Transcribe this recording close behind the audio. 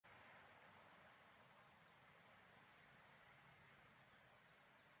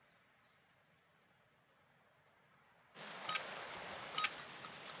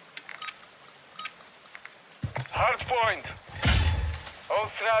Hard point. All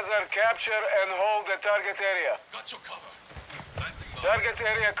Strasser, capture and hold the target area. Got your cover. Target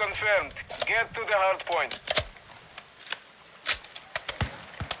area confirmed. Get to the hard point.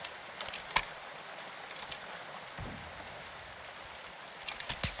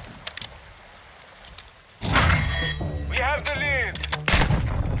 We have the lead.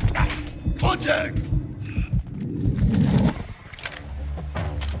 Contact!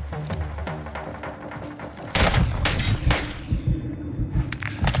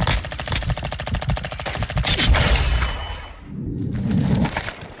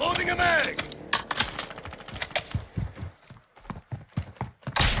 Loading a mag!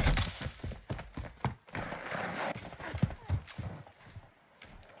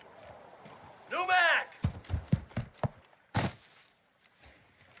 New mag!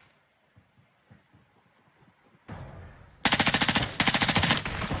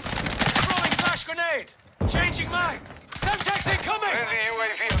 Throwing flash grenade! Changing mags! Semtex incoming! Friendly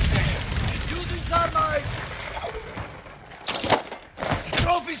UAV on station. Using thermite!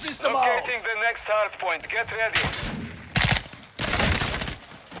 Trophy system out! Locating the next hard point. Get ready.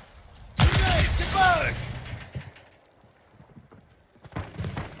 Grenade, get back!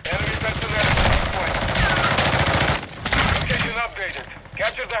 Enemy personnel at the hard point. Location updated.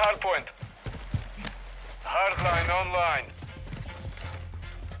 Capture the hard point. Hardline online.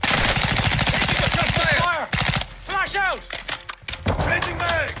 Fire! Flash out! Changing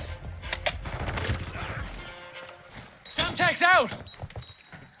mags! Semtex out!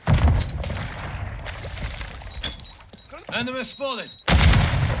 Enemy spotted!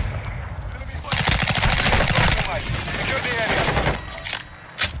 Secure the area.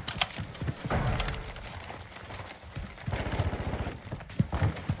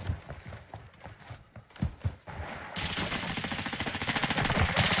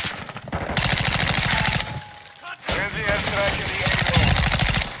 Friendly airstrike in the AO.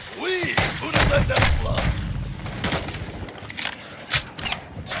 We couldn't let that fly!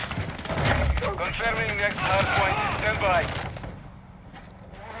 Confirming next hard point. Stand by.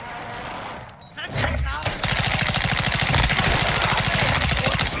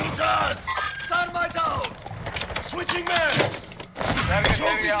 Us! Thermite out! Switching mags! Target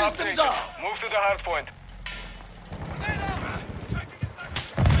Trophy area systems updated. up! Move to the hard point.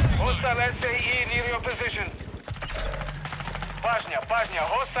 Hostile SAE near your position. Pajnia,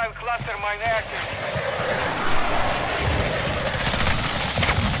 hostile cluster mine active.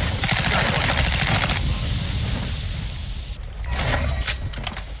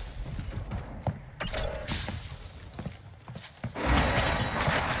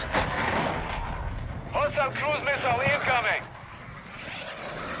 Hostile cruise missile incoming.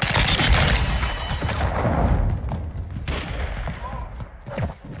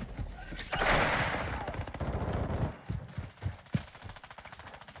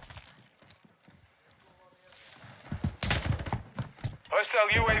 Hostile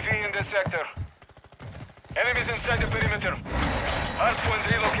UAV in the sector. Enemies inside the perimeter. Hardpoint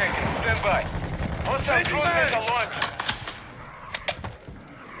relocating. Stand by. Hostile cruise missile launched.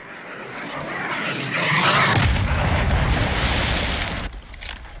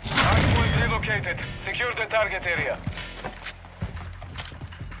 Hardpoint relocated. Secure the target area.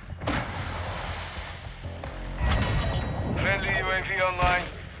 Friendly UAV online.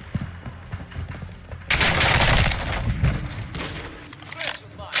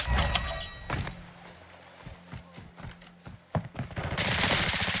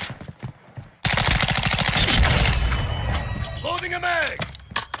 Loading a mag!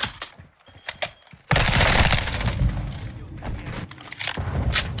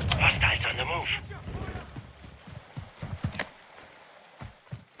 Hostiles on the move.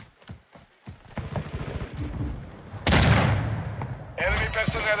 Enemy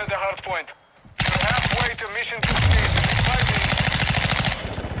personnel at the hard point. You're halfway to mission complete. 5 minutes.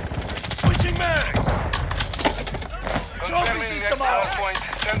 Switching mags! Confirming next system hard out. point.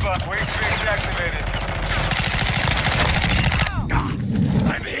 Stand by. Wait switch activated.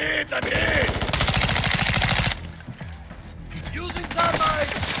 I'm hit! Using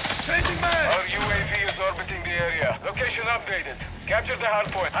thermite! Changing mags! Our UAV is orbiting the area. Location updated. Capture the hard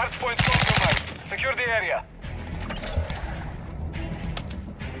point. Hard point compromised. Secure the area.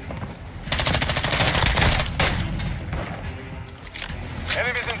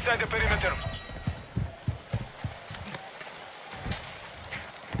 Enemies inside the perimeter.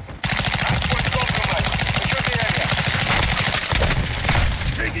 Hard point compromised. Secure the area.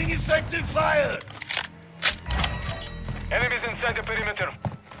 Taking effective fire! Enemies inside the perimeter.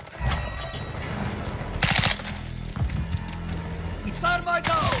 Thermite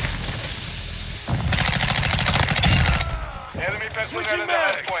out! Enemy personnel Switching at the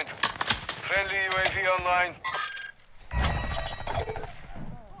hard mags. point. Friendly UAV online.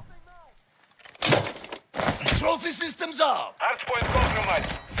 Trophy systems up. Hard point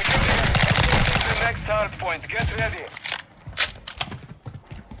compromised. Security the next hard point. Get ready.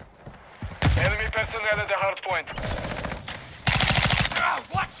 Enemy personnel at the hard point.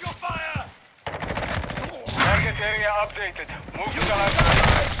 Watch your fire! Target area updated. Move to the hard point.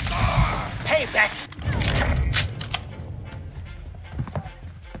 Payback!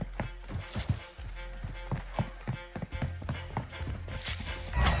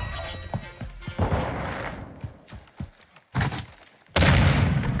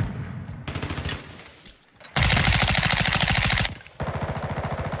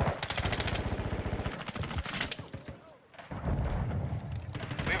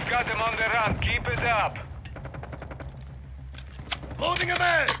 Got them on the run. Keep it up. Loading a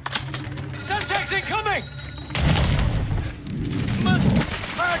mag! Semtex incoming! Must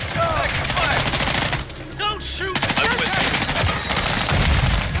match up! Don't shoot!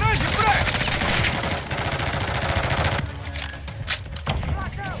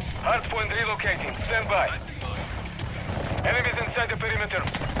 Hard point relocating. Stand by. Enemies inside the perimeter.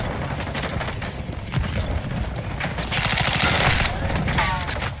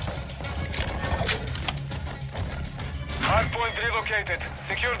 Hardpoint relocated.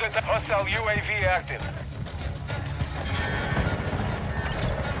 Secure the hostile UAV active.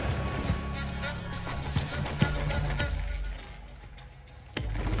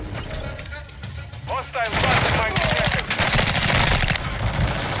 Hostile mastermind detected.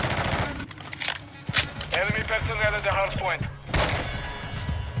 Enemy personnel at the hardpoint.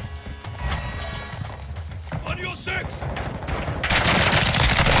 On your six!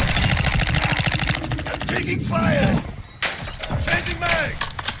 I'm taking fire! Changing mag!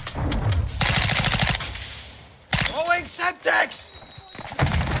 Throwing Semtex!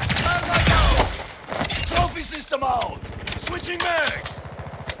 Down I go! Trophy system out! Switching mags!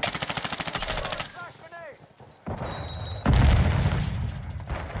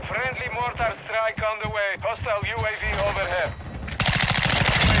 Friendly mortar strike on the way. Hostile UAV overhead.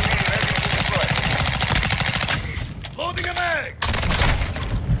 UAV ready to deploy. Loading a mag!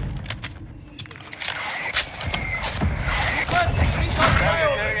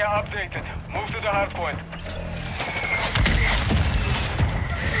 Target area updated. Move to the hard point.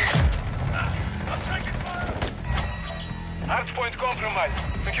 Hard point compromised.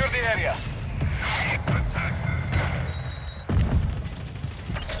 Secure the area.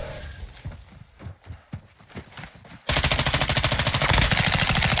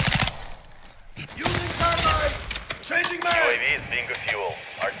 Using carbide! Changing mag! UAV is being refueled.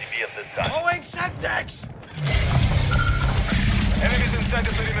 RTB at this time. Throwing Semtex! Enemies inside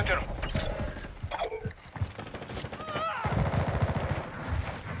the perimeter.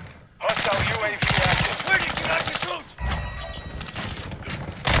 Hostile UAV active. Where did you like to shoot?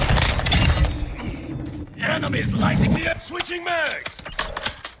 The enemy's lighting me up. Switching mags!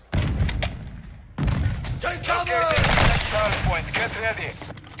 Take cover! Located next hard point. Get ready.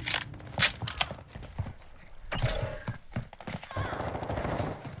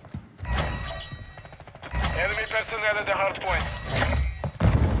 Enemy personnel at the hard point.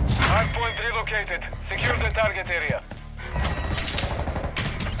 Hard point relocated. Secure the target area.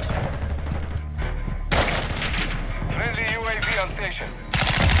 Friendly UAV on station.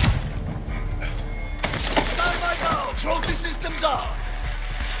 Down I go! Trophy systems up!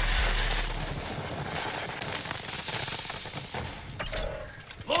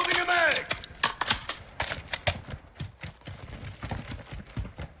 Loading a mag!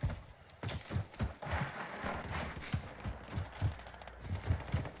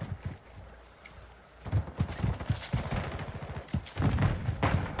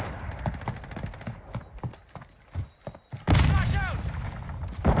 Flash out!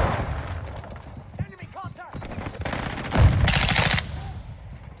 Enemy contact!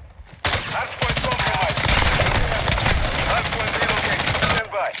 Hardpoint compromised. Hardpoint relocated. Stand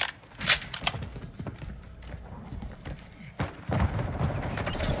by.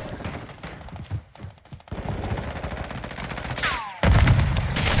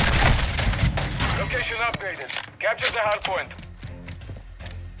 Location updated. Capture the hardpoint.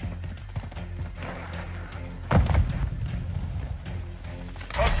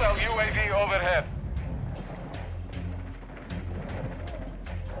 Hostile UAV overhead.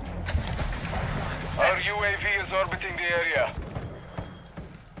 Our UAV is orbiting the area.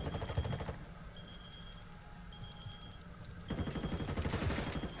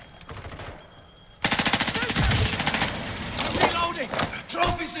 Reloading!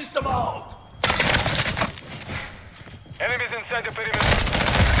 Trophy system out! Enemies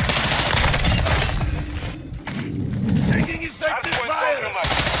Taking effective Hardpoint fire!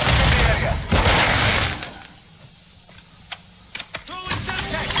 compromised. Secure the area. Throwing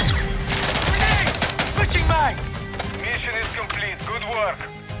Semtex! Grenade! Switching mags! Mission is complete. Good work.